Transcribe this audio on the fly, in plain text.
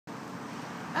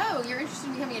Oh, you're interested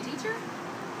in becoming a teacher?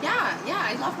 Yeah,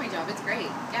 I love my job. It's great.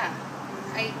 Yeah.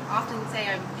 I often say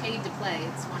I'm paid to play.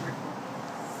 It's wonderful.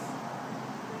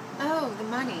 Oh, the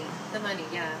money,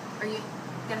 yeah. Are you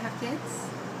gonna have kids?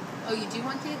 Oh, you do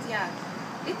want kids? Yeah.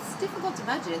 It's difficult to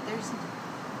budget. There's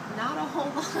not a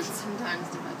whole lot sometimes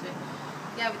to budget.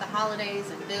 Yeah, with the holidays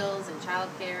and bills and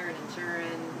childcare and insurance,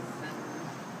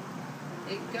 and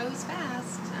it goes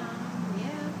fast.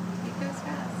 Yeah, it goes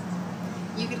fast.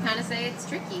 You could kind of say it's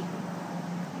tricky.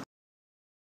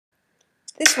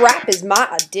 This rap is my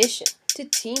audition to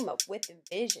team up with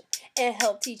Envision and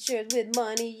help teachers with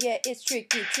money. Yeah, it's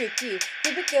tricky. Here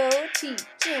we go,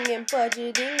 teaching and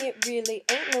budgeting. It really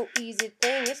ain't no easy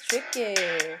thing. It's tricky.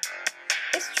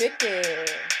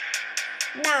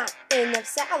 Not enough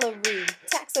salary,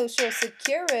 tax, social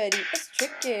security. It's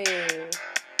tricky.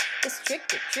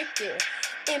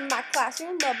 In my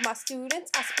classroom of my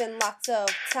students, I spend lots of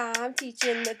time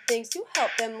teaching the things to help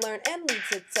them learn and lead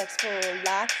successful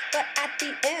life. But at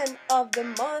the end of the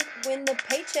month, when the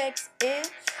paycheck's in,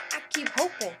 I keep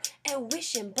hoping and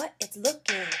wishing, but it's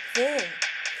looking thin.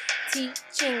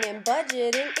 Teaching and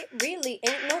budgeting, it really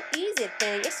ain't no easy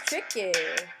thing. It's tricky.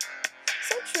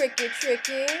 So tricky.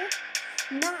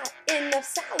 Not enough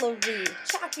salary,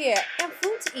 childcare, and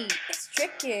food to eat. It's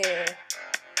tricky.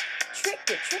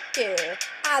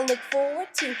 I look forward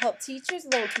to help teachers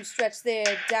learn to stretch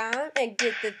their dime and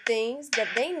get the things that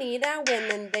they need out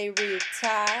when they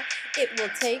retire. It will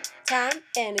take time,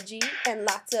 energy, and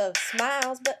lots of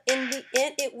smiles, but in the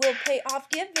end it will pay off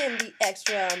giving the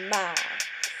extra mile.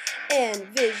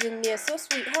 Envisioneer, so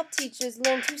sweet, help teachers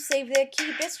learn to save their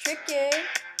keep. It's tricky,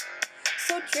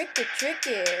 so tricky.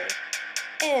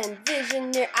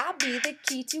 Envisioneer, I'll be the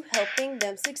key to helping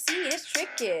them succeed. It's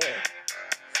tricky.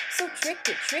 So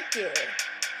tricky.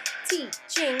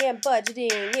 Teaching and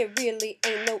budgeting, it really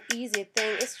ain't no easy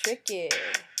thing. It's tricky.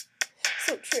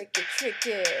 So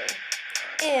tricky.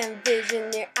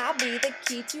 Envisioneer, I'll be the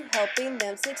key to helping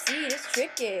them succeed. It's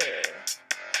tricky.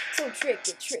 So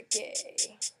tricky.